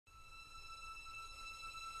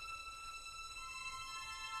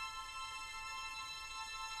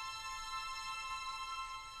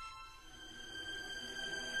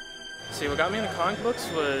See, what got me into comic books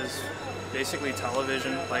was basically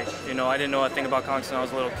television. Like, you know, I didn't know a thing about comics when I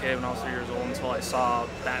was a little kid, when I was 3 years old, until I saw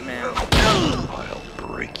Batman. I'll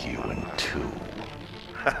break you in two.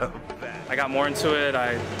 I got more into it.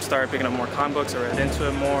 I started picking up more comic books. I read into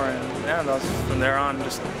it more, and yeah, that was from there on.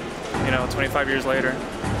 Just, you know, 25 years later,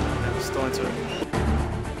 I'm still into it.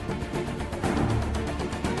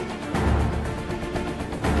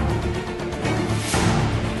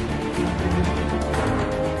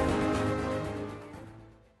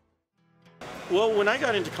 Well, when I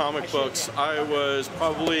got into comic books, I was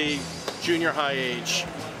probably junior high age,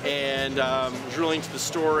 and was really into the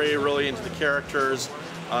story, really into the characters.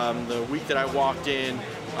 The week that I walked in,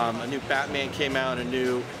 a new Batman came out, a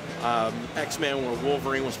new X-Men where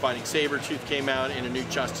Wolverine was fighting Sabretooth came out, and a new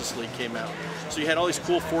Justice League came out. So you had all these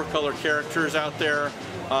cool four-color characters out there,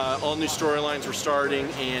 all new storylines were starting,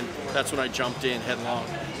 and that's when I jumped in headlong.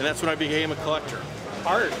 And that's when I became a collector.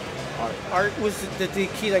 Art was the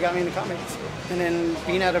key that got me into comics. And then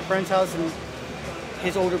being at a friend's house, and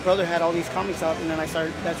his older brother had all these comics out, and then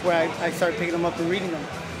that's where I started picking them up and reading them.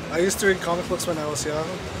 I used to read comic books when I was young,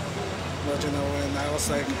 but you know, when I was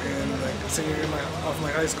like in like senior year of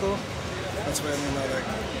my high school, that's when, you know,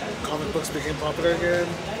 like comic books became popular again,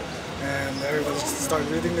 and everybody started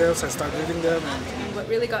reading them, so I started reading them. And what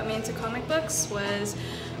really got me into comic books was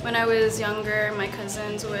when I was younger, my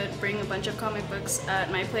cousins would bring a bunch of comic books at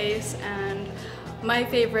my place, and my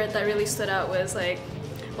favorite that really stood out was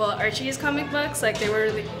Archie's comic books. Like, they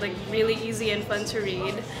were really easy and fun to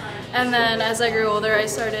read. And then as I grew older, I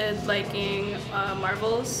started liking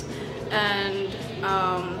Marvels, and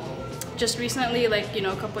just recently, like, you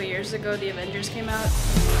know, a couple of years ago, the Avengers came out.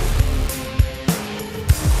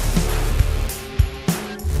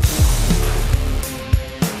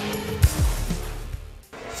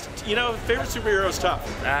 You know, favorite superhero is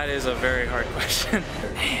tough. That is a very hard question.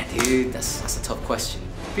 Man, dude, that's a tough question.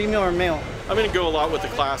 Female or male? I'm going to go a lot with the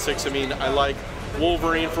classics. I mean, I like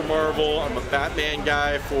Wolverine for Marvel. I'm a Batman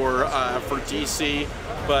guy for DC,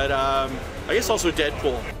 but I guess also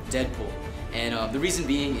Deadpool. Deadpool, and the reason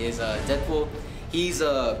being is Deadpool, he's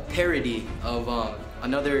a parody of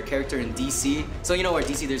another character in DC. So you know where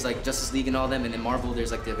DC there's like Justice League and all them, and then Marvel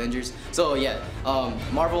there's like the Avengers. So yeah,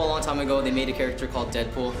 Marvel a long time ago they made a character called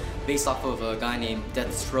Deadpool based off of a guy named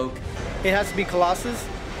Deathstroke. It has to be Colossus,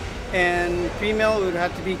 and female it would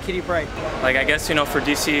have to be Kitty Pryde. Like, I guess, you know, for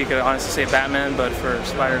DC you could honestly say Batman, but for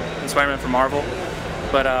Spider-Man for Marvel.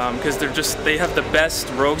 But because they have the best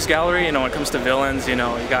rogues gallery, you know, when it comes to villains. You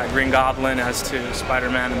know, you got Green Goblin as to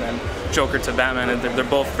Spider-Man, and then Joker to Batman, and they're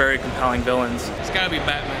both very compelling villains. It's gotta be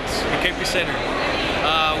Batman's. He can't be center.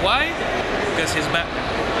 Why? Because he's Batman.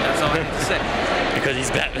 That's all I need to say. Because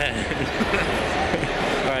he's Batman.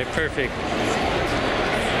 All right, perfect.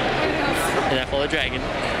 And I follow Dragon.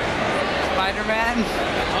 Spider-Man,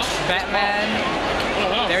 Batman,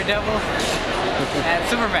 Daredevil, and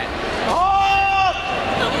Superman.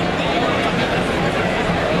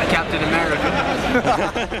 Captain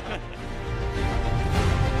America.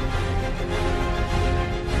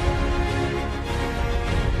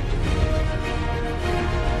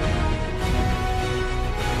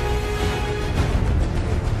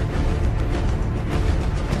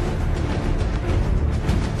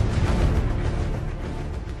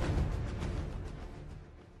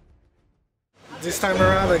 this time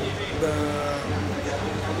around, like the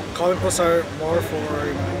comic books are more for,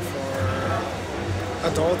 you know, for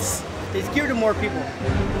adults. It's geared to more people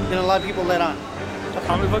than a lot of people let on.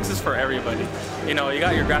 Comic books is for everybody. You know, you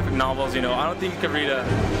got your graphic novels. You know, I don't think you could read the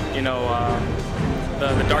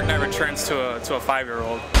Dark Knight Returns to a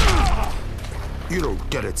 5-year-old. You don't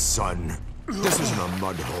get it, son. This isn't a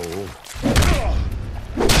mud hole.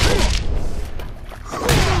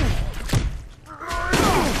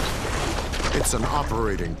 It's an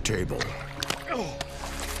operating table.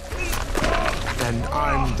 And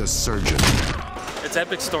I'm the surgeon. It's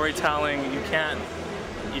epic storytelling.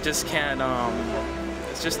 It's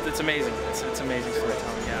amazing. It's amazing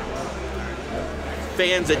storytelling, yeah.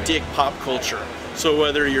 Fans that dig pop culture. So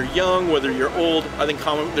whether you're young, whether you're old, I think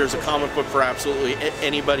there's a comic book for absolutely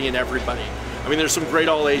anybody and everybody. I mean, there's some great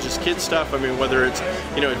all ages kids stuff. I mean, whether it's,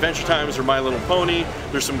 you know, Adventure Times or My Little Pony.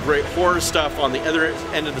 There's some great horror stuff on the other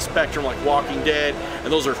end of the spectrum, like Walking Dead,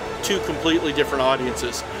 and those are two completely different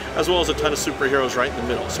audiences, as well as a ton of superheroes right in the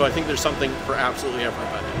middle. So I think there's something for absolutely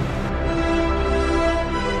everybody.